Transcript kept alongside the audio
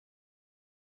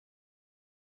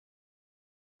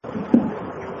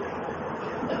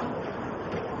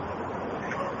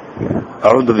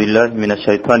أعوذ بالله من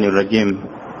الشيطان الرجيم.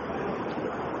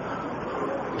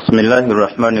 بسم الله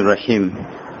الرحمن الرحيم.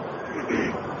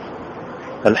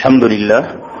 الحمد لله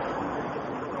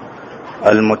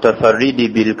المتفرد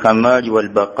بالكمال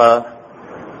والبقاء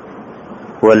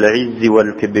والعز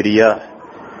والكبرياء،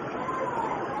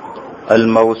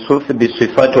 الموصوف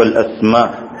بالصفات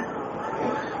والأسماء،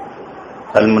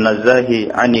 المنزه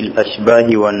عن الأشباه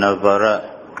والنظراء.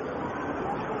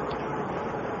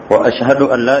 وأشهد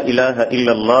أن لا إله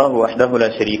إلا الله وحده لا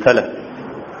شريك له،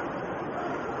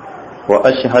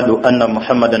 وأشهد أن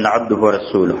محمدا عبده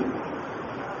ورسوله،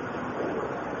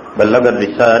 بلغ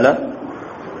الرسالة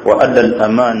وأدى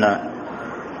الأمانة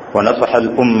ونصح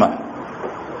الأمة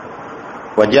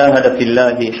وجاهد في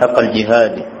الله حق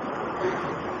الجهاد،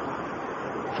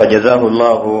 فجزاه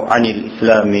الله عن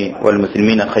الإسلام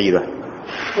والمسلمين خيرا.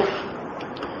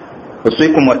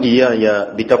 أوصيكم وإياي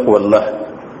بتقوى الله.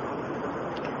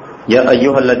 يا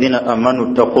أيها الذين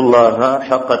آمنوا اتقوا الله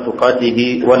حق تقاته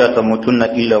ولا تموتن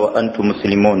إلا وأنتم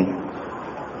مسلمون.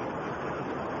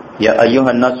 يا أيها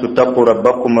الناس اتقوا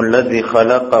ربكم الذي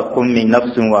خلقكم من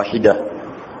نفس واحدة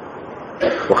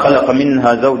وخلق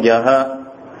منها زوجها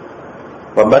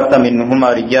وبث منهما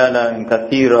رجالا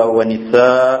كثيرا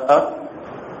ونساء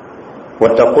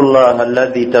واتقوا الله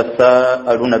الذي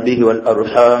تساءلون به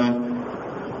والأرحام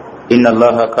إن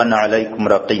الله كان عليكم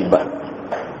رقيبا.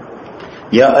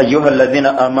 يا أيها الذين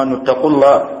آمنوا اتقوا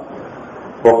الله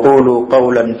وقولوا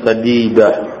قولا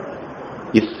سديدا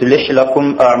يصلح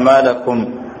لكم أعمالكم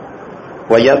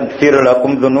ويغفر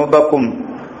لكم ذنوبكم،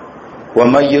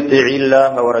 ومن يطع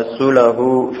الله ورسوله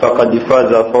فقد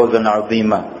فاز فوزا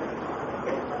عظيما.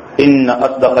 إن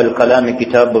أصدق الكلام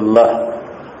كتاب الله،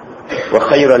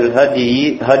 وخير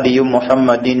الهدي هدي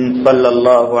محمد صلى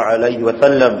الله عليه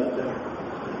وسلم،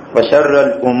 وشر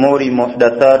الأمور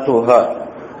محدثاتها،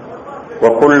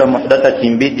 وكل محدثة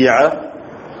بدعة،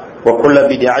 وكل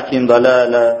بدعة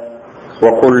ضلالة،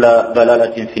 وكل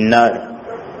ضلالة في النار.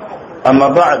 أما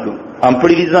بعد،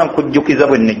 ampuliriza nkujjukiza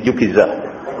bwe nejjukiza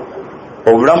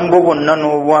obulamu bwo bwonna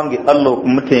n'obwange Allah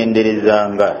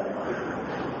okumutenderezanga.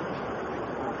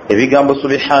 Ebigambo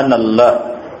subhanallah,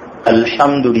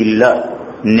 alhamdulillah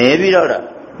n'ebirala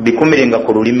bikumirenga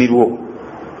ku lulimi lwo.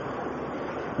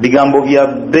 Bigambo bya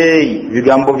bbeeyi,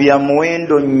 bigambo bya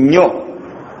muwendo nnyo.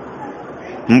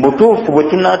 Mbutuufu bwe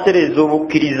tunaatereza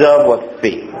obukkiriza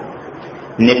bwaffe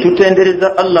ne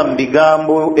tutendereza Allah mu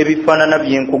bigambo ebifaanana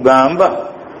bye nkugamba,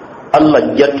 Allah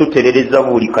ajja tuterereza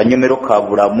buli kanyomero ka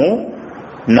bulamu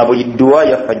na buli dduwa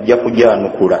yaffe ajja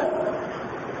kujanukula.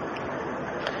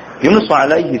 Yunus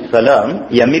alayhi salam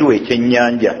yamirwa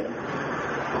ekyennyanja.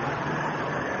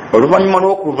 Oluvannyuma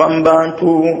lw'okuva mu bantu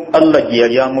Allah gye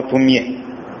yali amutumye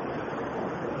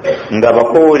nga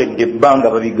bakooledde ebbanga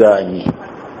babigaanye,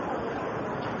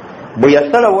 bwe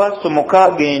yasala waasomoka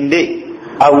agende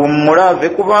awummule ave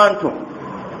ku bantu,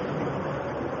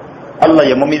 Allah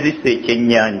yamumizisa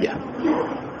ekyennyanja.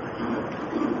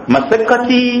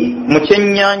 Masekati mu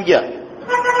kyennyanja,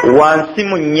 wansi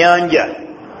mu nnyanja,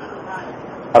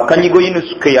 akanyigo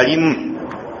Yunusu ke yalimu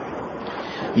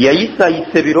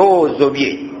yayisayisa ebirowoozo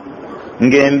bye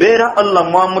ng'embeera Allah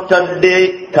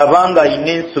mwamutadde tabanga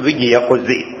ayina ensobi gye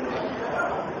yakoze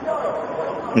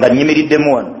nga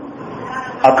nnyimiriddemu wano.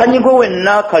 Akanyigo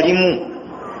wenna akalimu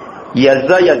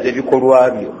yazaayaza ebikolwa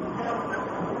byo.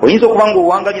 Oyinza okuba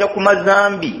ng'owangalira ku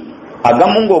mazambi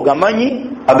agamu ng'ogamanyi,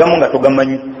 agamu nga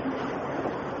togamanyi.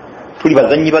 Tuli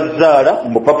bazannyi bazzaala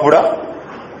mbupapula,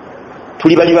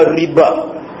 tuli bali ba riba,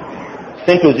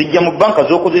 sente ozijja mu banka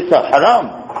z'okozesa haramu,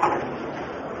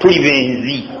 tuli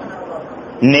benzi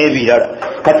n'ebirala.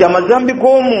 Kati amazambi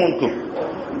g'omuntu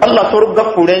Allah asobola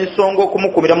okugafuula ensonga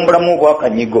okumukumira mu bulamu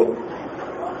obwakanyigo.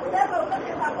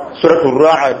 Suratu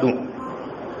Ra'd,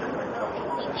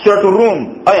 Suratu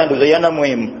Rum aya ndoza yana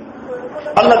muhimu.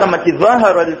 Allah kama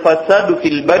tizahara al-fasadu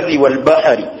fil barri wal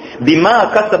bahri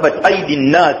bima kasabat aydi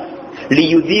an-nas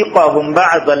liyudhiqahum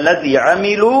ba'dha alladhi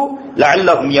 'amilu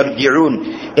la'allahum yarji'un.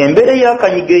 Embere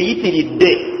yakanyigo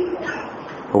eyitiridde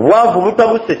obwavu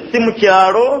butabuse, si mu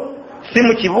kyalo, si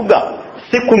mu kibuga,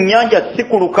 si ku nnyanja, si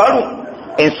ku lukalu.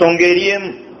 Ensonga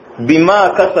eriemu bima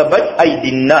kasabat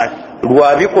aydi an-nas,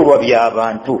 lwabikolwa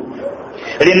by'abantu.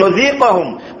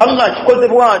 Linudhiqahum, Allah akikoze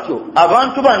bwatyo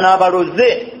abantu bano abaloze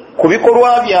ku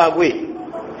bikolwa byabwe,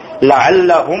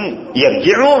 la'allahum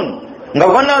yarji'un, nga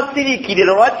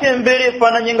banaasiriikirira. Lwaki embeera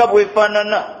efaananye nga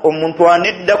bwefaanana? Omuntu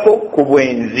aneddako ku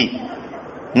bwenzi,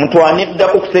 omuntu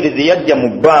aneddako kusereza yajja mu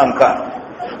bbanka,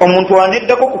 omuntu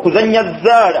aneddako ku kuzannya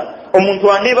zzaala,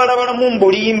 omuntu aneebalabalamu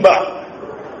mbulimba.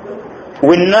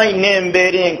 Wenna ayina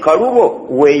embeera enkalubo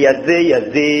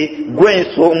weeyazeeyaze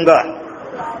gw'ensonga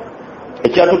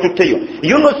ekyatututteyo.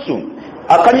 Yunusu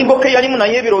akanyigo ke yalimu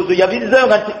naye ebirowoozo yabizzayo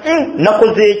nga nti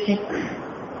nakoze eki?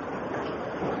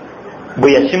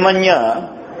 Bwe yakimanya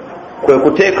kwe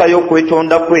kuteekayo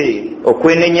okwetonda kwe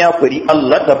okwenenya kwe eri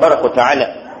Allah tabaraka wa taala.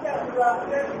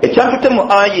 Ekyatutte mu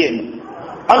aya eno,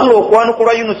 Allah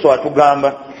okwanukulwa Yunusu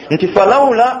atugamba nti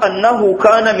falawula annahu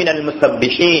kaana min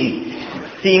almusabbihin,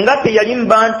 singa teyali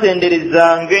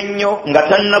mbantenderezanga ennyo nga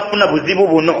tannafuna buzibu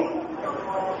buno,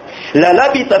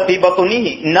 lalabitha fi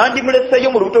batunihi,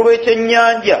 nandimuleseyo mu lubuto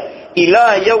lw'ekyennyanja,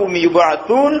 ila yaumi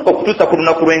yubathun, okutuusa ku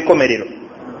lunaku lw'enkomerero.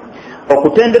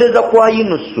 Okutendereza kwa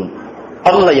Yunusu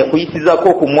Allah yakuyisizaako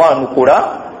okumwanukula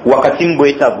wakati mu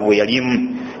bwetaavu bwe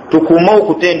yalimu. Tukuuma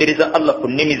okutendereza Allah ku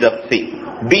nnimi zaffe,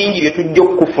 bingi bye tujja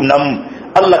okukufunamu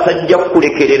Allah tajja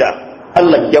kukulekerera,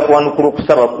 Allah ajja kwanukula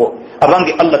okusaba kwo.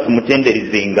 Abange Allah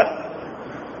tumutenderezenga.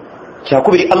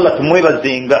 Kyakubiri Allah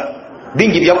tumwebazenga,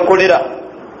 bingi byakukolera,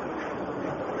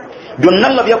 byonna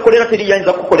Allah byakukolera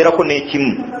teriyinza kukolerako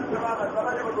n'ekimu.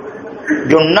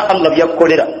 Byonna Allah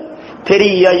byakukolera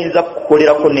teriyinza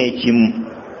kukolerako n'ekimu.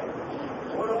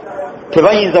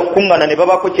 Tebayinza kukuŋŋana ne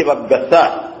babako kye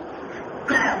baggasa.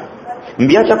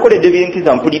 Mbyakyakkoledde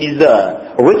byenkiza mpuliriza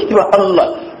Oweekitiibwa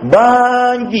Allah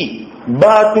bangi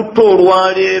baatutta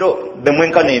olwaleero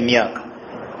bemwenkana emyaka,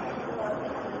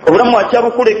 obulamu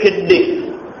akyabukulekedde.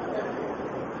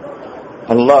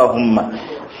 Allahumma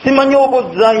simanyi oba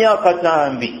ozzaayo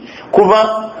akatambi,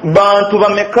 kuba bantu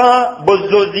bameka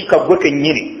bozooziika gwe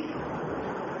kennyini,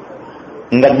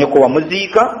 nga nnyoko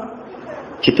wamuziika,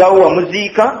 kitaawo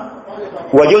wamuziika,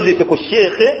 wali oziise ku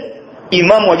sheekhe,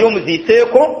 imaamu wali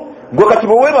omuziiseeko, gwe kati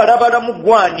bwe weebalabalamu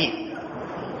gwani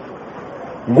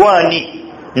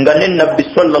nga ne nabbi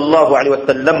sallallahu alaihi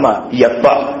wasallama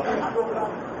yafa.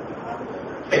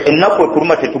 Ennaku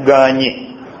ekuluma tetuganye,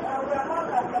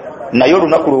 naye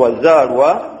olunaku lwe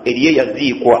wazaalwa eriye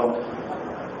yaziikwa,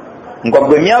 nga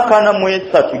gwe emyaka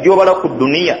 43 gy'obala ku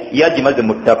duniya yagimaze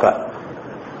mu ttaka.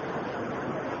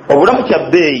 Obulamu kya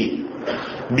bbeeyi,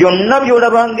 byonna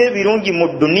by'olabanga ebirungi mu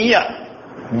duniya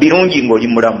birungi ng'oli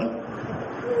mulamu.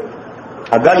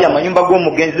 Agali amanyumba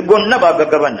g'omugenzi gonna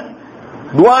baagagabana.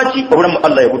 Lwaki? Obulamu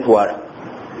Allah yabutwala.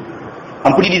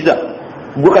 Ampuliriza,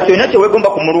 gwe kati olina kyeweegomba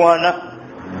kumulwana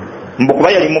mbu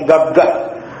kuba yali mugagga.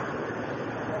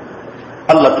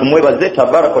 Allah tumwebaze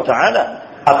tabaraka wa taala,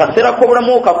 akaseera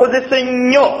k'obulamu okakozese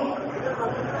nnyo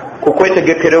ku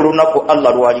kwetegekera olunaku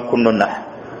Allah lwali kunona.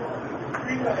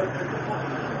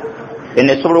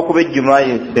 Eno esobola okuba ejjuma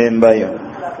esembayo,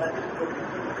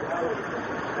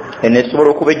 eno esobola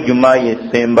okuba ejjuma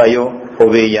esembayo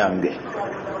oba eyange.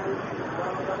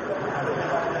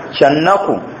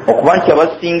 Kyannaku okuba nti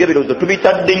abasinga ebirowoozo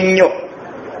tubitadde nnyo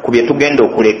ku bye tugenda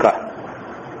okuleka.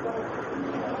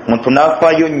 Muntu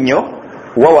n'afaayo nnyo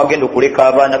wa wagenda okuleka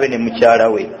abaana be ne mukyala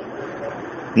we,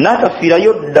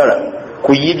 n'atafiirayo ddala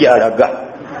ku ye gy'alaga.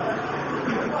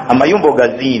 Amayumba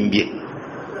ogazimbye,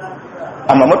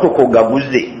 amamotoka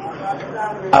ogaguze,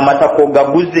 amataka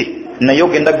ogaguze, naye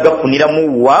ogenda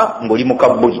gafuniramu wa ng'oli mu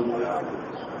kabbuli.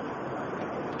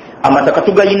 Amataka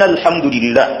tugayina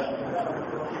alhamdulillah,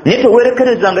 naye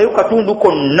teweerekerezangayo katundu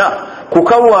konna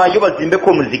kukawaayo bazimbeko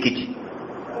omuzikiti.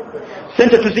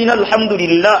 Sente tuzina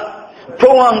alhamdulillah,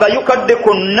 towangayo kadde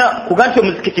konna kuga nti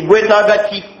omuzikiti gwetaaga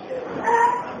ki?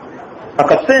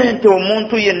 Akasente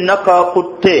omuntu yenna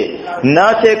kakutte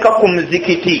n'ateeka ku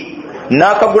muzikiti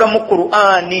n'akagulamu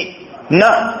Qur'ani,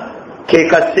 na ke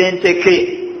kasente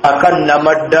ke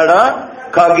akannamaddala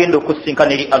kagenda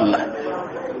okusinkana eri Allah.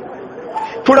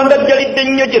 Tulangajjalidde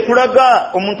nnyo gye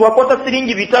tulaga, omuntu akwata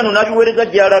siringi 5 n'abiweereza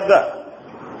gy'alaga.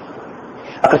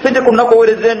 Akasente konna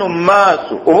koweereza eno mu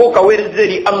maaso oba okaweereza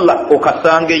eri Allah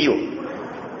okasangeyo.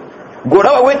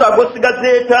 Gw'olaba weetaaga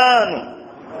osigaze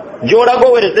 5 gy'olaga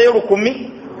oweerezeyo 10.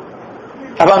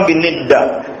 Abange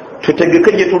nedda,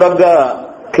 tutegeke gye tulaga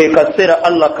ke kaseera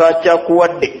Allah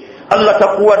kakyakuwadde. Allah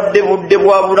takuwadde budde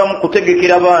bwa bulamu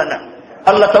kutegekera baana,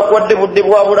 Allah takuwadde budde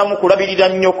bwa bulamu kulabirira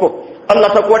nnyoko,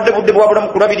 Allah takuwadde budde bwa bulamu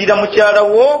kulabirira mukyala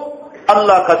wo.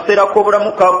 Allah akaseera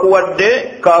k'obulamu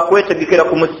kakuwadde kakwetegekera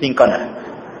kumusinkana.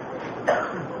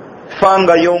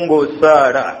 Fangayo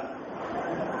ng'osaala,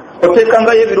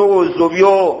 oteekangayo ebirowoozo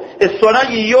byo. Esswala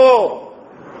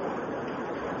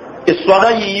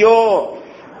yiyo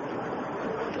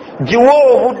giwa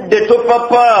obudde,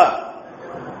 topapa.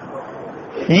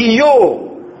 Yiyo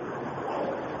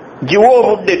giwa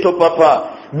obudde, topapa.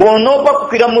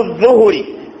 Bw'onoopakukira mu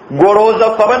zuhuri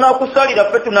gw'olowooza fe abanaakusalira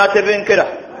ffe tunaatebenkera.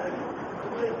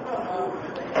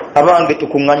 Abange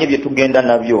tukuŋŋanye bye tugenda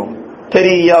nabyo.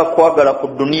 Teri yakwagala ku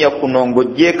duniya kuno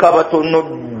ng'oggyeko abatono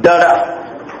ddala,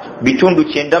 bitundu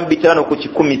 95 ku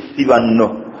 100 si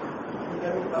banno.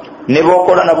 ne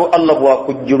bokola nabo Allah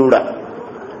bwakujjulula.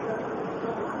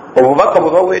 Obubaka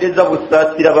bwe baweereza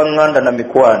busaasira banganda na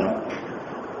mikwano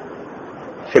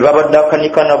ffe babadde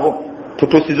akanika nabo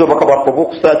tutuusiza obubaka bwaffe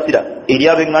obw'okusaasira eri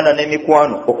ab'enganda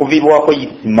n'emikwano okuviibwako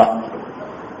isima.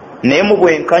 Naye mu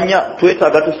bwenkanya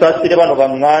twetaaga tusaasire bano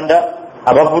banganda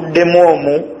abavuddemu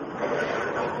omu,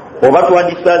 oba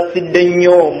twandisaasidde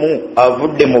nnyo omu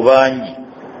avudde mu bangi.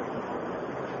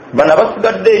 Bano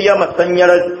abasigadde eri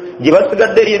amasannyalaze, gye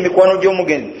basigadde eri emikwano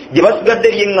gy'omugenzi, gye basigadde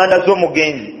eri enganda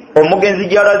z'omugenzi, omugenzi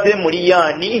gy'alaze muli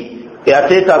yaani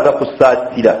ateetaaga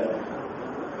kusaasira.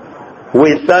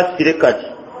 Wesaasire kati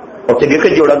otegeke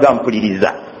jyolaga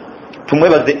mpuliriza.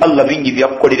 Tumwebaze Allah bingi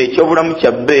byakukolera, ekyobulamu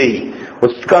kya bbeeyi.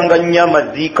 Osikanga nnyo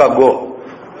amaziika go,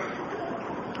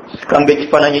 osikanga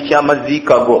ekifaananyi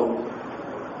ky'amaziika go,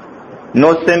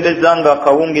 n'osembezanga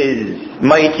akawungeezi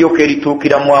mayiti yo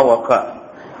kerituukiramu awaka.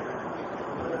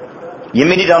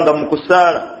 Yimiriranga mu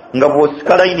kusaala nga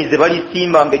bw'osika layini ze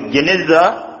balisimbanga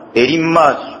ejjeneza eri mu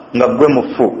maaso nga ggwe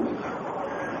mufu.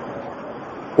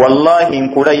 Wallahi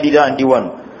nkulayirira ndi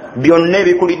wano, byonna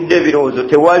ebikulidde ebirowoozo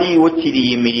tewaliiwo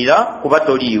kiriyimirira kuba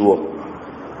toliiwo.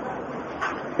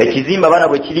 Ekizimba abaana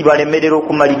bwe kiri balemerera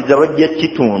okumaliriza bajja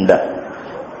kitunda,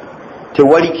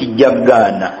 tewali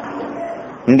kijjagaana.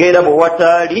 Ng'era bwe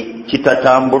wataali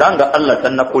kitatambula nga Allah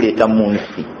tannakuleeta mu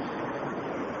nsi.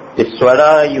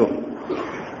 Esswalaayo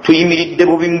tuyimiridde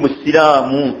bubi mu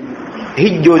busiraamu,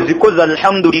 hijja ozikoze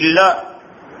alhamdulillah,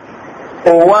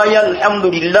 owaaya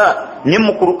alhamdulillah, ne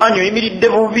mu Qur'ani oyimiridde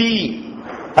bubi.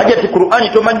 Hajati Qur'ani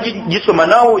tomanyi gisoma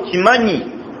naawe okimanyi,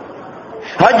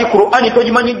 haji Qur'ani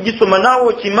togimanyi gisoma naawe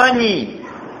okimanyi,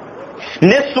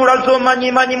 ne sura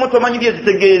z'omanyimanyimu tomanyi bye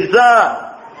zitegeeza.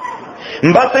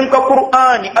 Mbasenka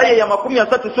Qur'ani aya ya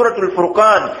 13 suratul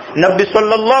Furqan, Nabbi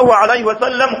sallallahu alayhi wa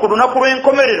sallam ku lunaku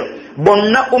lw'enkomerero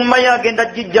bonna umma yagenda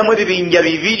gijjamu ebibinja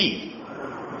bibiri,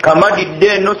 kamadidde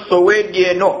eno Soweedi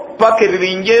eno paka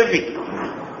ebibinja ebi.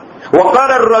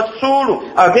 Waqala ar-rasulu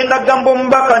agenda gamba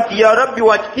omubaka nti ya rabbi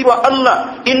wakitibwa Allah,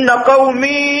 inna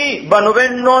qaumi bano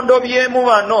bennondo byemu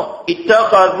bano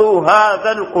ittakhadhu hadha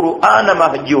al-Qur'ana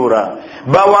mahjura,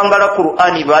 bawangala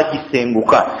Qur'ani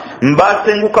bagisenguka.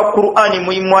 Mbasenguka Qur'ani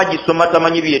muyimu agisoma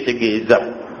tamanyi byetegeeza.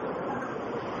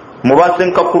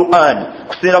 Mubasenguka Qur'ani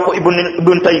kusinako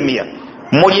Ibn Taymiyyah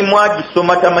mulimu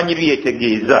agisoma tamanyi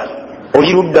byetegeeza.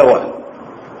 Oli luddawa?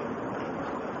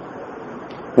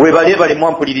 Webale bali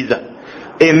mwampuliriza.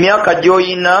 Emyaka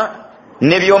gy'oyina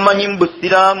ne by'omanyi mu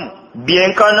busiraamu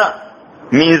byenkana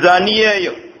minzaani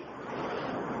yeeyo.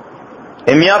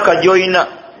 Emyaka gy'oyina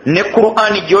ne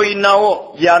Qur'ani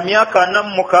gy'oyinawo ya myaka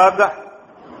 46.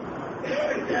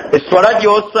 Eswala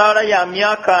gy'osaala ya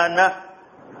myaka 4.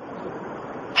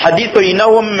 Hadisi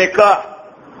oyinawo mmeka?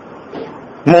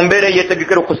 Mu mbeera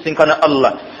yeetegekera okusinkana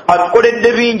Allah.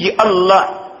 Atukoledde bingi Allah,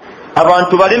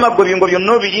 abantu balema gwe bingo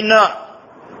byonna birina.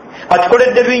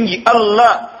 Atukoledde bingi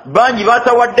Allah, bangi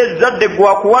batawadde zadde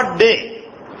gwakuwadde.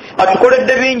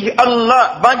 Atukoledde bingi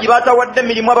Allah, bangi batawadde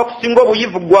emirimu abakusinga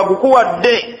obuyivu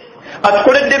gwagukuwadde.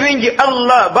 Atukoledde bingi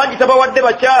Allah, bangi tabawadde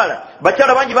bakyala,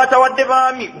 bakyala bangi batawadde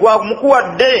baami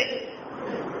gwamukuwadde.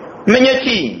 Menye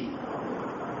ki?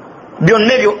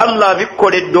 Byonna ebyo Allah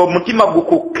abikoledde omutima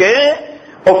gukukke,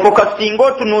 ofokasinga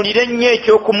otunuulire nnyo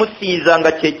eky'okumusinza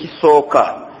nga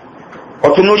kyekisooka.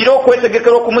 Otunuulire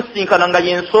okwetegekera okumusinkana nga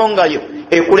y'ensonga yo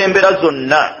ekulembera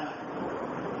zonna.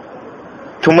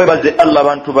 Tumwebaze Allah,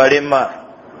 abantu balema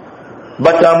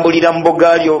batambulira mu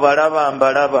bugaali obalaba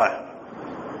mbalaba,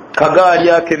 kagaali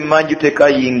ako emmanju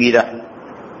tekayingira.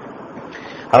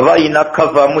 Aba ayina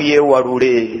kavaamu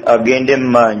yeewalule agende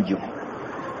emmanju.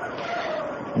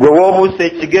 Gwe woobuusa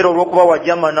ekigero olw'okuba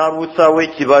wajama n'abuusaawo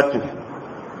ekibatu,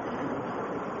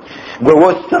 gwe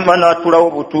woosama n'atulawo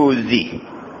butuuzi.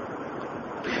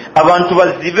 Abantu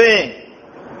bazibe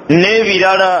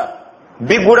n'ebirala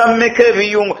bigula mmeka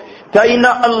ebiyungu.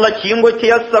 Talina Allah kiyungo kye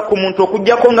yassa ku muntu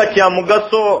okujjako nga kya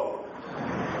mugaso.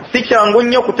 Si kyangu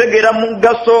nnyo kutegeera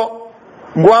mugaso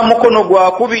gwa mukono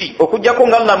gwa kubiri okujjako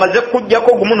nga Allah amaze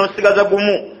kujjako gumu n'osigaza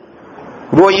gumu.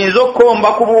 Lw'oyinza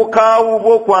okukomba ku buukaawu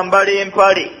bw'okwambala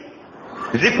empale,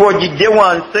 zipu ogijje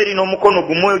wansi eri n'omukono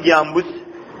gumu ogyambuse,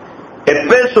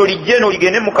 eppeeso olijje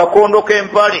n'oligende mu kakondo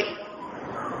k'empale,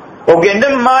 ogende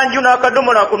mu manju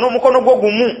n'akadomola ako n'omukono gwo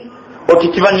gumu,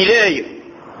 otikibanire eyo.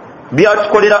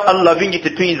 Byatukolera Allah bingi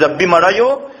tetuyinza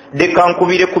bimalayo, leka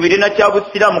nkubire na kya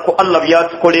busiraamu ko Allah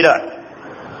byatukolera.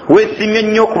 Weesimye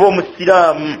nnyo okuba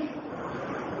omusiraamu,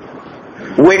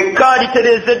 wekka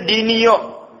alitereza eddiini yo.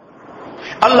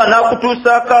 Allah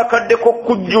n'akutuusaako akadde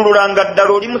k'okujjulula nga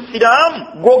ddala oli musiraamu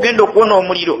gw'ogenda okuwona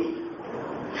omuliro.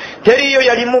 Teriyo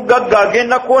yali mugagga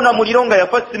agenda kuwona muliro nga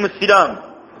yafa si musiraamu.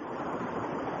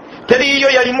 teriyo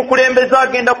yali mukulembeza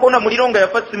agenda kuona muliro nga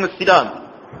yafa si musiraamu.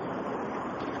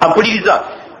 Ampuliriza,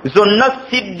 zonna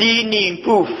si ddiini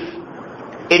ntuufu.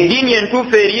 Eddiini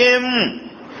entuufu eri emu,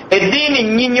 eddiini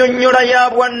nnyinnyonnyola ya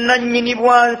bwannannyini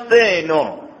bwansi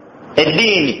eno.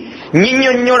 Eddiini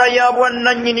nnyinnyonnyola ya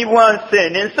bwannannyini bwansi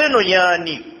eno. Ensi eno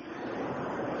yaani?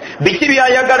 Biki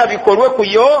byayagala bikolwe ku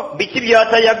yo, biki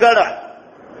byatayagala.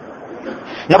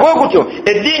 Nabwe gutyo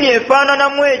eddiini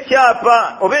efaananamu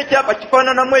ekyapa, oba ekyapa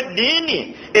kifaananamu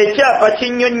eddiini, ekyapa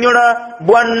kinnyonnyola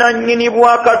bwannannyini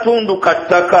bwa katundu ka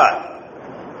ttaka.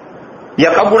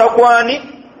 Yakagula kwani?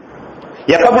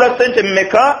 Yakagula sente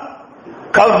mmeka?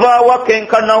 Kavaawa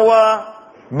kenkanawa?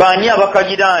 Baani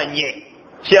abakaliraanye?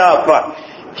 Kyapa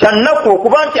kyannaku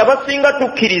okuba nti abasinga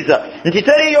tukkiriza nti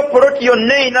teriyo poloti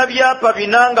yonna erina byapa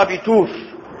binanga bituufu.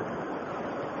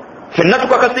 Ffenna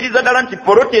tukakasiriza ddala nti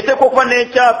poloti eteekwa okuba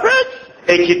n'ekyapa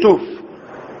ekituufu.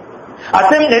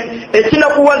 Ate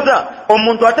ekinakuwaza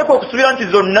omuntu ateekwa okusuubira nti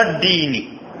zonna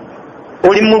ddiini,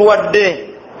 oli mulwadde.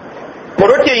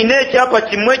 Poloti erina ekyapa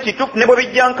kimu ekituufu, ne bwe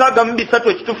bijja 63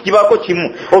 ekituufu kibaako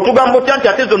kimu. Otugamba otya nti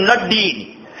ate zonna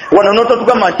ddiini? Wano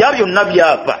n'ototugamba nti byonna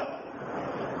byapa.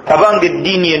 Kabanga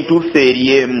eddiini entuufu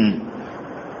eri emu.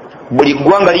 Buli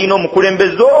ggwanga lirina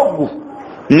omukulembeze ogu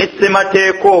ne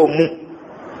ssemateeka omu.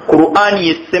 Qur'ani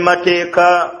ye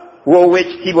ssemateeka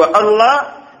w'owekitiibwa Allah,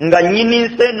 nga nnyini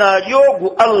nsi eno ali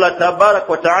ogu Allah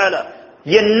tabaraka wa taala.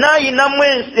 Yenna ayinamu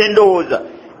endowooza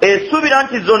esuubira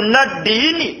nti zonna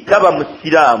ddiini taba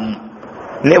musiraamu.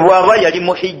 Ne bw'aba yali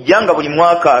muhijja nga buli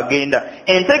mwaka agenda,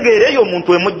 entegeera eyo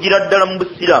omuntu emujjira ddala mu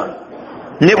busiraamu.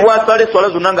 Ne bw'asala eswala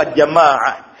zonna nga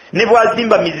jamaa, ne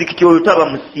bw'azimba mizikiti oyo taba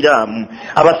musiraamu.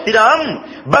 Abasiraamu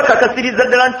bakakasiriza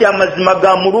ddala nti amazima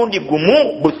ga mulundi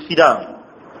gumu busiraamu.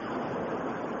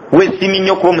 Weesimi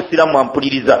nnyo kuba omusiraamu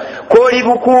ampuliriza. Kooli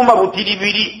bukuuma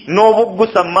butiribiri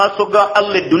n'obuggusa mu maaso ga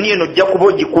Allah, edduniya eno ojja kuba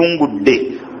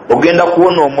ogikungudde, ogenda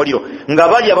kuwona omuliro, nga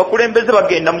bali abakulembeze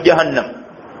bagenda mu jahannamu.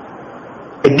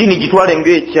 Eddiini gitwale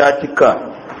ng'ekyatika.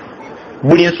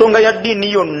 Buli nsonga ya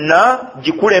ddiini yonna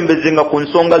gikulembeze ku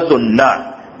nsonga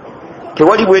zonna.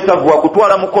 Tewali bwetaavu wa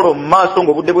kutwala mukolo mu maaso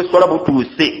ng'obudde bw'esswala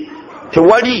butuuse.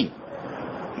 Tewali.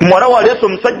 Muwala wa leeso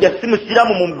omusajja si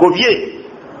musiraamu, mumugobye.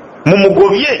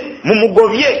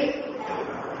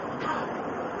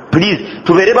 Please,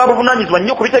 tubeere babuvunaanyizibwa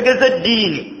nnyo ku bitegeeza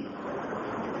eddiini,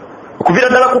 okuviira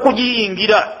ddala ku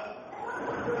kugiyingira,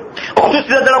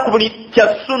 okutuusira ddala ku buli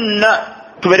kya sunna.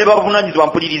 Tubeere babuvunaanyizibwa.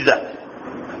 Mpuliriza,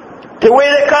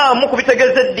 teweerekaamu ku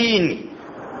bitegeeza eddiini.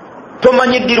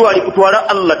 Tomanyi ddiru alikutwala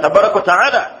Allah tabaraka wa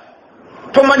taala,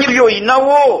 tomanyi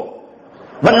by'oyinawo.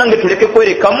 Bannange tuleke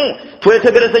kwerekamu,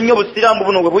 twetegereze nnyo obusiraamu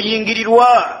buno bwe buyingirirwa.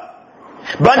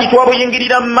 Bangi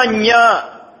twabuyingirira mu mannya,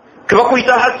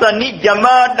 tebakuyita Hasani,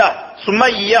 Jamada,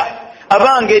 Sumayya,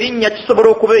 abange erinnya kisobola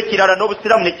okuba ekirala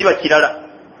n'obusiraamu ne kiba kirala.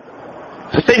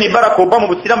 Hussein Barak Obama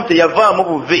obusiraamu teyavaamu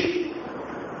buve,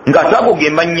 ng'ate ago ge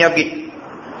mannya ge.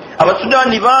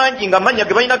 Abasudaani bangi nga mannya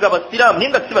ge balina ga basiraamu naye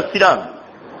nga si basiraamu.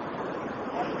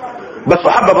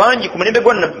 Basahaba bangi ku mulembe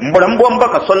gwa mubulamu bwa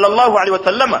mubaka sallallahu alaihi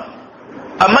wasallama,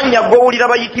 amannya g'owulira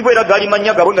bayitibwa era gaali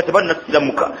mannya gaabwe nga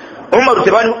tebannasiramuka. Umaru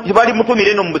tebali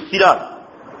mutumire eno mu busiraamu.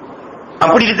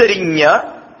 Ampuliriza erinnya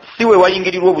si we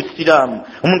wayingirirwa obusiraamu.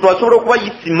 Omuntu asobola okuba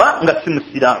yisima nga si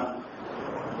musiraamu.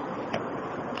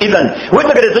 Idhan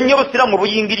wetegereza nnyo obusiraamu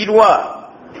obuyingirirwa,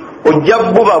 ojja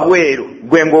buba bweru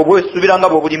gwe ng'obwesuubira nga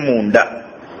bwe buli munda.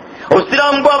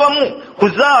 Obusiraamu bw'abamu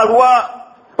kuzaalwa,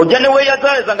 ojja ne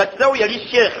weeyazaaliza nga kitaawe yali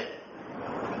sheekhe,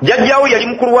 jjajjaawe yali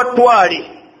mukulu wa ttwale,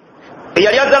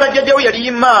 eyali azaala jjajjaawe yali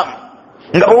imaamu,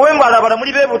 nga bwewembalabala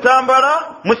muli be butambala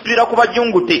musibira ku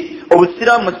bajungute.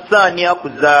 Obusiraamu saani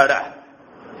akuzaala.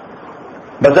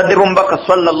 Bazadde b'omubaka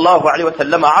sallallahu alaihi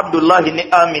wasallam Abdullahi ne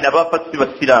Amina bafa si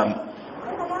basiraamu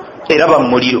era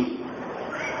bamuliro,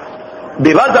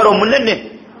 be bazaala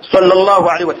omunene sallallahu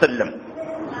alaihi wasallam.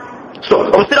 So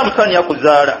obusiraamu saani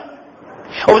akuzaala.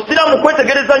 Obusiraamu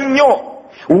kwetegereza nnyo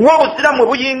wa obusiraamu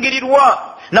buyingirirwa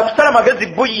na kusala magezi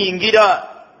buyingira.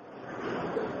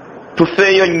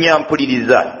 Tufeeyo nnyo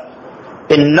mpuliriza,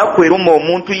 ennaku eruma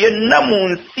omuntu yenna mu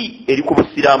nsi eri ku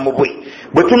busiraamu bwe.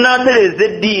 Bwe tunaatereza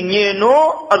eddiini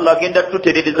eno, Allah agenda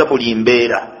tutereereza buli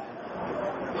mbeera.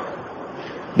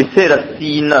 Biseera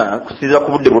siina kusinziira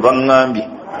ku budde bwe baŋŋambye,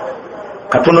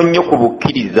 katono nnyo ku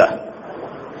bukkiriza.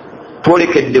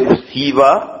 Twolekedde kusiiba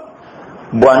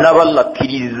bw'anaaba Allah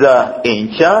akkiriza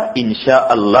enkya insha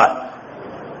Allah.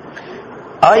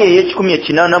 Aya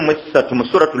ey'ekikumi-ekinaana-mu-esatu mu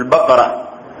suratul Baqara,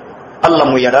 Allah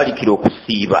mwe yalaalikira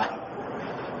okusiiba.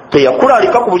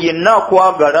 Teyakulaalika ku buli yenna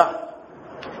akwagala,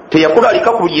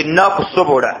 teyakulaalika ku buli yenna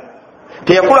akusobola,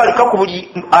 teyakulaalika ku buli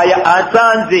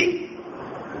asanze.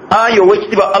 ayo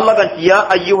wekitiba Allah ganti ya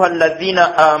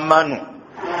ayyuhalladhina amanu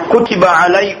kutiba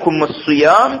alaykumus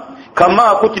siyam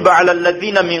kama kutiba ala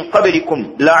alladhina min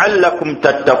qablikum la'allakum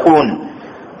tattaqun.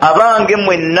 Abange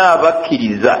mwenna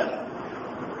bakkiriza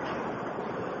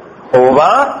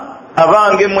oba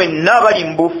abange mwenna bali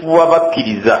mbufu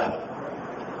abakkiriza,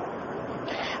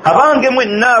 abange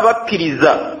mwenna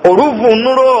bakkiriza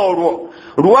oluvunulo olwo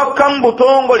lwakka mu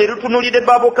butongole lutunulidde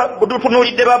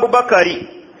Babubakari,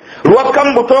 lwakka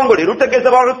mu butongole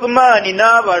lutegeeza ba Uthmani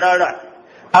n'abalala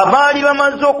abaali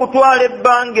bamaze okutwala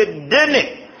ebbanga eddene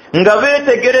nga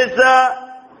beetegereza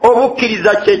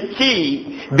obukkiriza kyeki,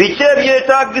 biki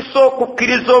ebyetaagisa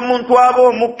okukkiriza omuntu aba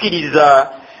omukkiriza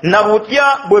na butya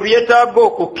bwe byetaaga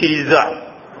okukkiriza.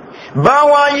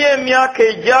 Baawaayo emyaka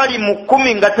egyali mu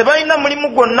 10 nga tebalina mulimu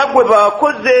gwonna gwe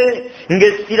baakoze,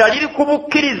 ng'essira liri ku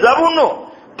bukkiriza buno.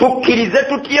 Tukkirize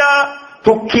tutya?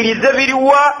 Tukkirize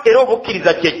biriwa era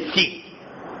obukkiriza kyeki?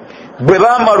 Bwe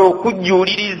baamala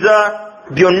okujjuuliriza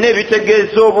byonna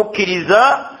ebitegeeza obukkiriza,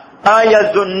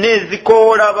 aya zonna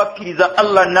ezikoola abakkiriza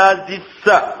Allah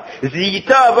n'azissa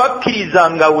ziyita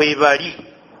abakkiriza nga weebali.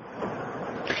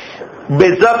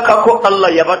 Bwe zakkako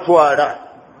Allah yabatwala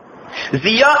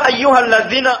ziya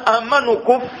ayyuhalladhina amanu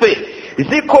kuffe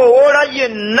zikoola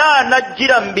yenna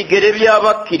anajjira mu bigere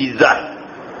by'abakkiriza.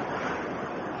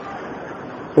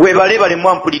 Weebale balemu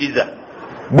ampuliriza.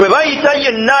 Bwe bayita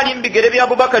yenna ali mu bigere bya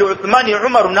Abubakari, Uthmani,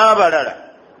 Umaru n'abalala,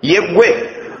 yeggwe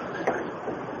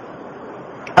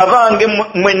abange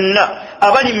mwenna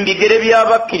abali mu bigere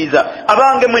by'abakkiriza,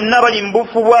 abange mwenna abali mu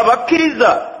bufu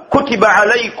bw'abakkiriza, kutiba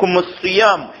alaykumus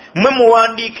siyam, mwe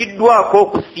muwandiikiddwako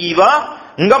okusiiba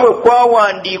nga bwe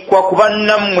kwawandiikwa ku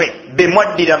bannammwe be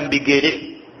mwaddira mu bigere.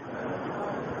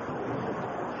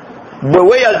 Bwe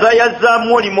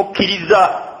weeyazaayazaamu oli mukkiriza,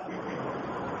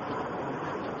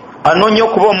 anoonya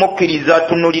okuba omukkiriza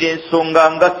atunulira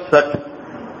ensonga nga 3.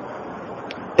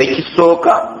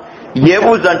 Ekisooka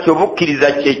yeebuuza nti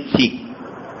obukkiriza kyeki?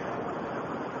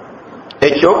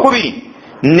 Ekyokubiri,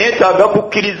 neetaaga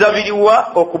kukkiriza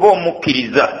biriwa okuba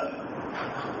omukkiriza?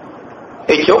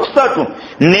 Ekyokusatu,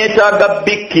 neetaaga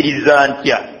bikkiriza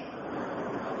ntya?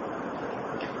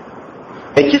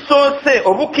 Ekisoose,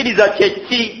 obukkiriza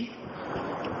kyeki?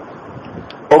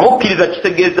 Obukkiriza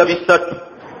kitegeeza bisatu.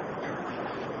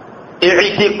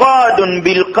 I'tiqadun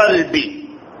bilqalbi,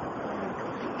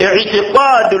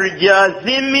 i'tiqadul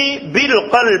jazimi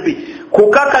bilqalbi,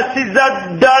 kukakasiza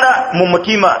ddala mu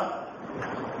mutima.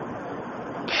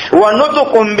 Wa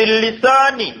nutqun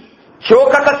billisani,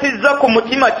 kyokakasiza ku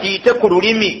mutima kiyite ku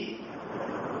lulimi.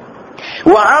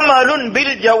 Wa amalun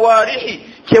biljawarihi,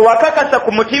 kyewakakasa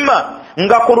ku mutima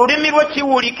nga ku lulimi bwe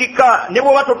kiwulikika, ne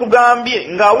bwe bato tugambye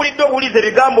ng'awulidde obuwuliza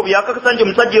ebigambo byakakasa nti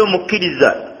omusajja oyo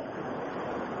mukkiriza.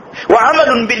 Wa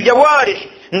amalun biljawarihi,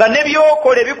 nga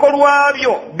nebyokola ebikolwa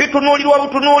byo bitunuulirwa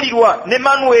butunuulirwa. ne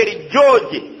Manuel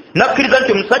George nakkiriza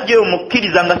nti omusajja oyo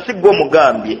mukkiriza nga si gwe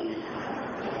omugambye.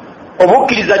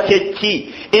 Obukkiriza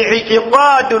kyeki?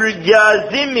 I'tiqadul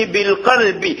jazimi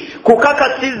bilqalbi,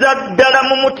 kukakasiza ddala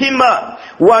mu mutima.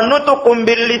 Wa nutqun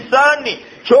billisani,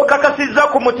 kyokakasiza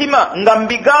ku mutima nga mu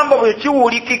bigambo byo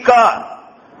kiwulikika.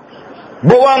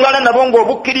 Bwe wangala nabo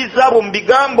ng'obukkiriza bwo mu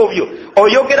bigambo byo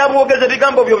oyogera bwogeza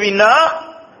ebigambo byo bina,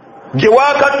 gye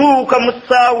waakatuuka mu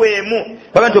ssaawa emu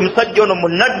baga nti omusajja ono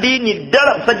munnaddiini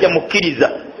ddala, musajja mukkiriza,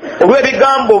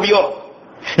 olw'ebigambo byo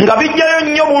nga bijjayo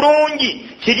nnyo bulungi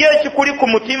kiri ekikuli ku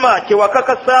mutima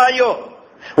kyewakakasaayo.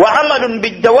 Wa amalun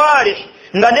bijjawarih,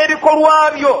 nga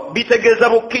n'ebikolwa byo bitegeeza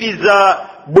bukkiriza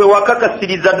bwe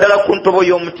wakakasiriza ddala ku ntobo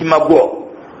y'omutima gwo.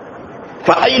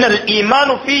 Fa aina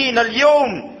al-imanu fiina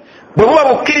al-yawm, bwe buba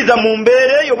bukkiriza mu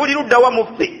mbeera eyo buli luddawa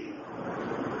muffe.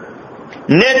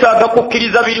 Neetaaga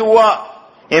kukkiriza biriwa?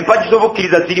 Empagi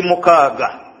z'obukkiriza ziri 6.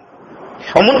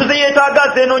 Omuntu ze yeetaaga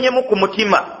azeenoonyemu ku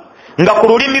mutima nga ku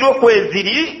lulimi lwe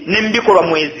kweziri ne mu bikolwa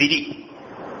mweziri.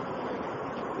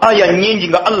 Aya nnyingi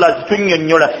nga Allah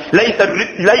zitunnyonnyola.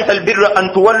 Laisa albirra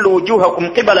an tuwallu wujuhakum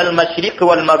qibala almashriqi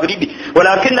walmaghribi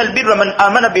walakina albirra man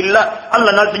amana billah.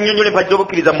 Allah nazinnyonnyola empagi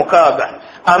z'obukkiriza 6.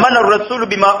 Amana ar-rasulu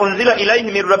bima unzila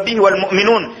ilayhi min rabbihi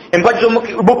walmu'minun, empagi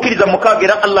z'obukkiriza 6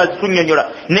 era Allah zitunnyonnyola.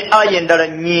 Ne aya endala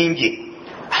nnyingi.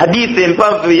 Hadithi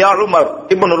empanvu ya Umar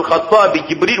ibn al-Khattab,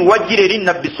 Jibril wajjira eri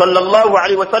Nabbi sallallahu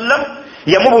alaihi wasallam,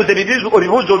 yamubuuza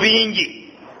ebibuuzo bingi.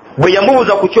 Bwe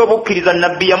yamubuuza ku ky'obukkiriza,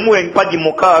 Nabbi yamuwa empagi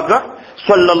 6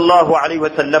 sallallahu alaihi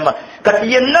wasallama.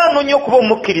 Kati yenna anoonya okuba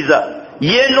omukkiriza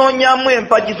yeenoonyamu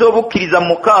empagi z'obukkiriza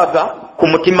 6 ku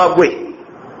mutima gwe,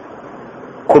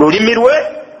 ku lulimi lwe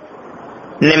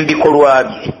ne mu bikolwa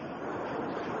bye.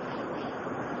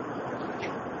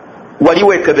 Wali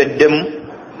weekebeddemu?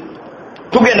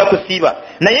 Tugenda kusiiba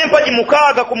naye mpaji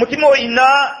mukaaga ku mutima oyina,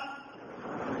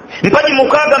 mpaji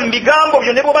mukaaga mu bigambo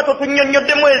byo ne bw'oba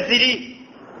totunnyonnyoddemu eziri,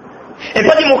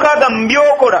 empaji mukaaga mu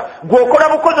byokola gw'okola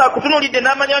bukozi akutunulidde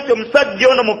n'amanya nti omusajja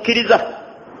ono mukkiriza,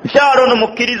 mukyalo ono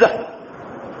mukkiriza.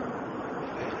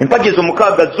 empaji ezo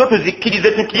mukaaga zo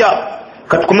tuzikkirize tutya.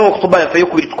 كتكمل وخطبة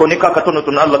فيكبر تكونيكا كتونة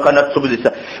الله كانت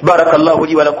سبزسا. بارك الله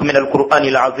لي ولكم من القرآن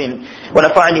العظيم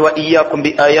ونفعني وإياكم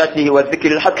بآياته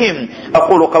والذكر الحكيم.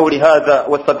 أقول قولي هذا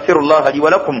واستغفر الله لي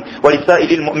ولكم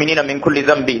ولسائر المؤمنين من كل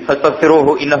ذنب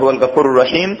فاستغفروه إنه هو الغفور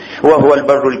الرحيم وهو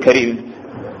البر الكريم.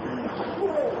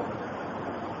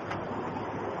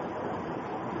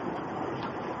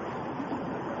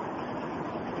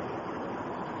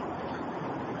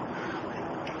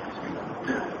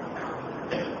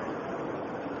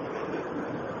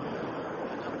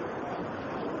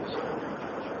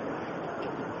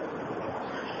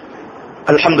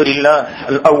 الحمد لله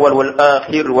الأول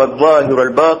والآخر والظاهر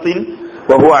والباطن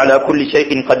وهو على كل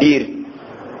شيء قدير.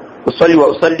 أصلي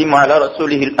وأسلم على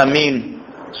رسوله الأمين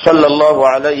صلى الله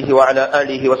عليه وعلى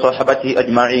آله وصحبه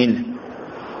أجمعين.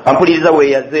 أمبوليزا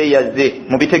ويازي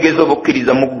مبتغيزو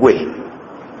بكريزا مغوي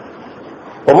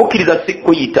وبكريزا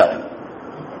سيكويتا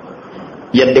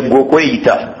يدغو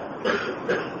كويتا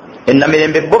إنما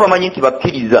يمببوبا مانيتي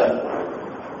بكريزا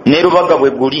نيرو باغا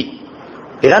بغولي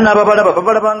era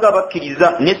n'ababalaba nga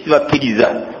abakkiriza ne si bakkiriza.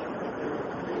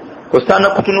 Osaana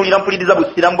kutunuulira mpuliriza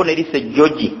busiramu nerise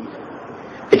ejjogi.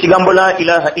 Ekigambo la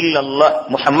ilaha illallah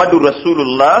muhammadu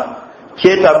rasulullah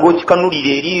kyetaaga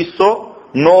okikanulira eriiso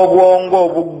n'obwongo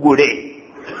obuggule.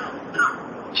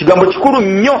 Kigambo kikulu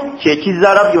nnyo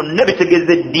kyekizaala byonna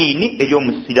bitegeeza eddiini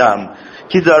ery'omusiraamu.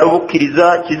 Kizaala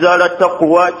obukkiriza, kizaala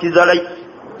taqwa,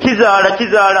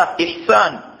 kizaala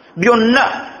ihsan, byonna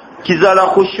kizaala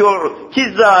khushu',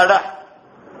 kizaala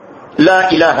la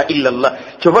ilaha illallah.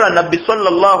 Kyovala nabbi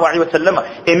sallallahu alaihi wasallam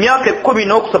emyaka 10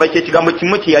 n'okusaba kyekigambo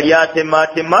kimu kye yali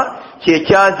atemaatema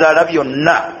kyekyazaala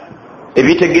byonna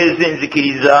ebitegeeza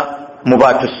enzikiriza mu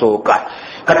baatusooka.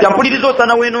 Kati ampuliriza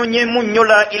osaana weenoonyemu nnyo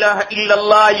la ilaha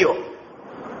illallah yo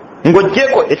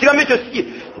ng'oggyeko ekigambo ekyo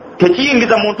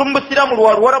tekiyingiza muntu mu busiraamu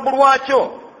lwarabu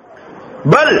lwakyo,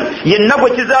 bal yenna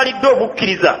gwe kizaalidde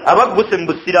obukkiriza abagguse mu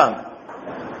busiraamu.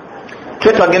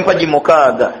 Twetaaga empaji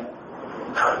mukaaga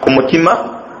ku mutima,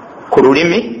 ku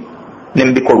lulimi ne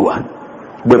mu bikolwa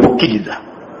bwe bukkiriza.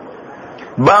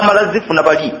 Baamala zifuna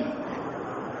bali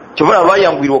kyobola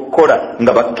baayanguyirwa okukola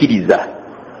nga bakkiriza.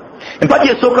 Empaji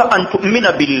esooka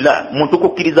antumina billah, muntu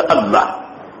kukkiriza Allah.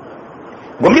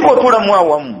 Gombi bw'otuulamu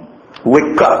awamu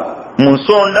wekka mu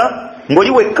nsonda ng'oli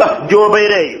wekka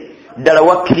gy'obeereeyo ddala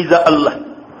wakkiriza Allah.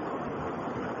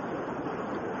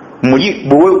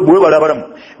 Bwe balabalamu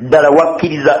ddala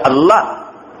wakkiriza Allah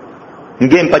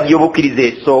ng'empaji y'obukkiriza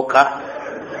esooka.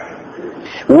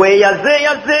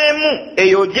 Weeyazeeyazeemu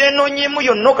eyo gyenoonyemu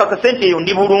yonna okakase nti eyo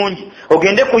ndi bulungi,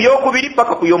 ogende ku yookubiri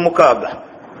paka ku y'omukaaga.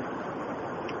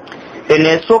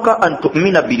 Eneesooka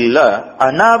antumina billah,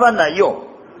 anaaba nayo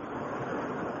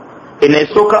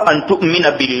eneesooka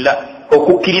antumina billah,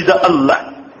 okukkiriza Allah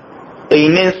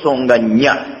eyina ensonga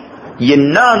nnya.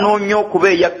 Yenna anoonya okuba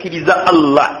eyakkiriza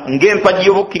Allah ng'empaji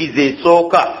y'obukkiriza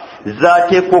esooka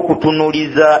zaateekwa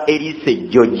okutunuuliza eriisa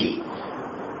ejjogi.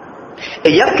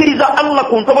 Eyakkiriza Allah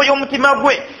ku ntobo y'omutima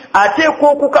gwe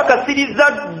ateekwa okukakasiriza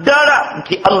ddala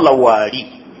nti Allah waali.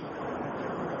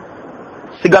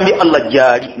 Sigambye Allah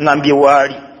gyali, ngambye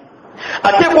waali.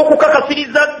 Ateekwa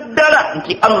okukakasiriza ddala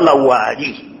nti Allah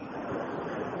waali.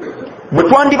 Bwe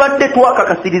twandibadde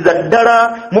twakakasiriza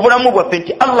ddala mu bulamu bwaffe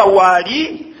nti Allah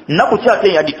waali, naku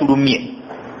kyate yaditulumye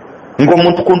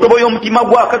ng'omuntu ku ntobo y'omutima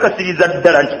gwe akakasiriza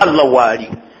ddala nti Allah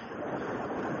waali.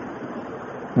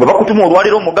 Bwe bakutuma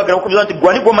olwaliro omugagga okubuuza nti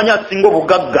gwani gw'omanyi asinga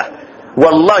obugagga,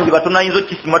 wallahi batono ayinza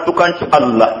okisimatuka nti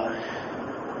Allah.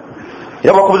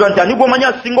 Era bakubuuza nti ani gw'omanyi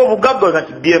asinga obugagga,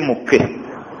 nti byemuke.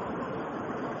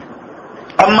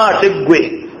 Amma ate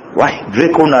ggwe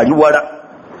Drake ono ali wala,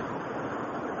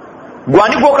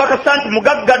 gwani gw'okakasa nti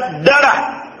mugagga ddala.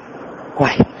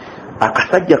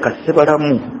 Akasajja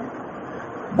kasebalamu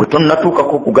gwe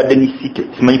tonnatuukako ku Garden City,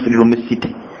 simanyi Freedom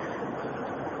City.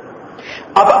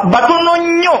 Batono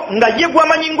nnyo nga ye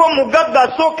gwamanyi ng'omugagga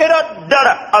asookera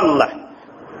ddala Allah.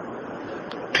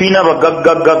 Tulina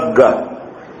abagaggagagga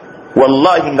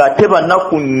wallahi ng'ate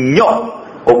banaku nnyo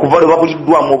okuva lwe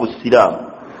babuliddwamu obusiraamu.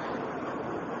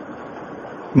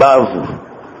 Baavu,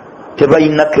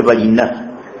 tebalina tebalina.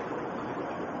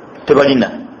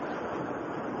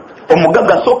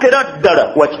 Omugagga asookera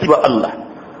ddala wakitiibwa Allah.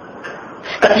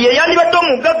 Kati ye yandibadde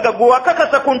omugagga gwe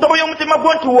wakakasa ku ntobo y'omutima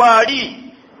gwo nti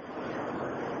waali,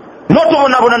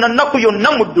 n'otobonabona na nnaku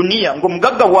yonna mu duniya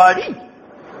ng'omugagga waali.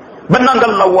 bannanga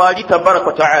Allah wali tabaraka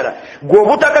wa taala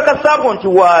gwobutaka kasabo nti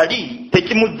wali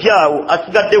tekimujjaawo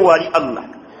asigadde wali Allah.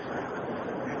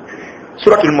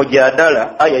 Suratul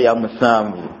Mujadala aya ya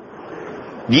 7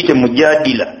 jite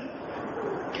mujadila.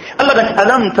 Allah gati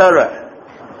alam tara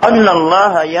anna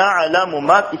Allah ya'lamu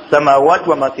ma fis samawati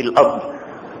wa ma fil ard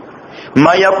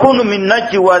ma yakunu min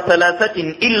najwa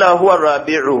thalathatin illa huwa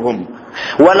rabi'uhum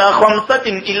wala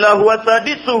khamsatin illa huwa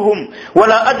sadisuhum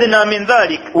wala adna min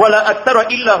dhalik wala akthara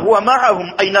illa huwa ma'ahum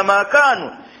aynama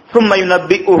kanu thumma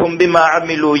yunabbi'uhum bima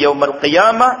 'amilu yawm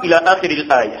al-qiyamah ila akhir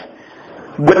al-aya.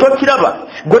 Gwetokiraba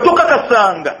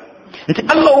gwetokakasanga nti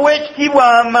Allah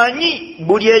ow'ekitiibwa amanyi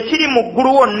buli ekiri mu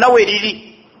ggulu wonna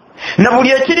weriri na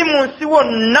buli ekiri mu nsi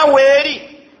wonna weeri.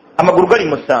 Amagulu gali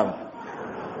 7.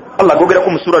 Allah gogera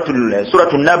ku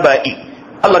suratu Nabai.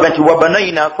 Allah gati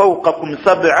wabanayna fawqakum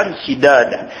 7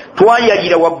 shidada,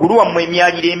 twayalira waggulu wammwe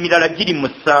emyaliro emirala giri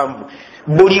 7.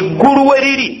 Buli ggulu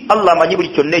weriri Allah amanyi buli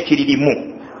kyonna ekiririmu.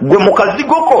 Gwe mukazi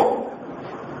goko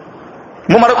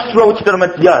mumala kusulawo kitano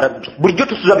ya Rabbi bulijjo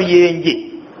tusuza biyenje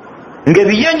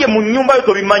ng'ebiyenje mu nnyumba yo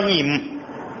tobimanyiimu.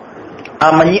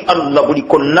 Amanyi Allah buli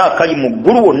konna kali mu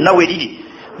ggulu wonna weriri.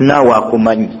 Naawe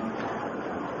akumanyi,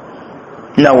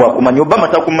 naawe akumanyi. Obama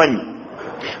takumanyi,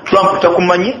 Trump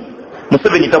takumanyi,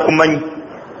 Museveni takumanyi,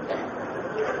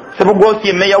 Sebugosi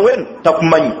emeya wenu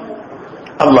takumanyi.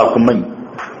 Allah akumanyi,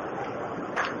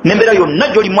 n'embeera yonna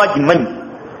gy'olimu agimanyi.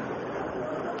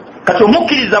 Kati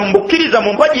omukkiriza mbukkiriza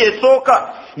mu mpaji esooka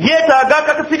yeetaaga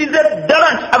akakasirize ddala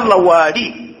nti Allah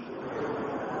waali.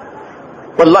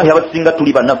 Wallahi abasinga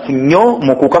tuli banafu nnyo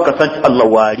mu kukakasa nti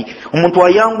Allah waali. Omuntu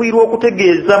ayanguyirwa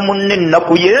okutegeeza munne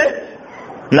ennaku ye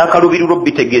n'akalubirirwa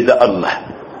bitegeeza Allah.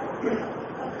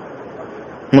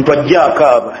 Omuntu ajja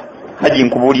akaaba haji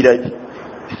nkubuulira ki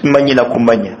simanyi na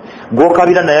kumanya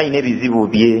gw'okabira naye alina ebizibu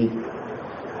bye.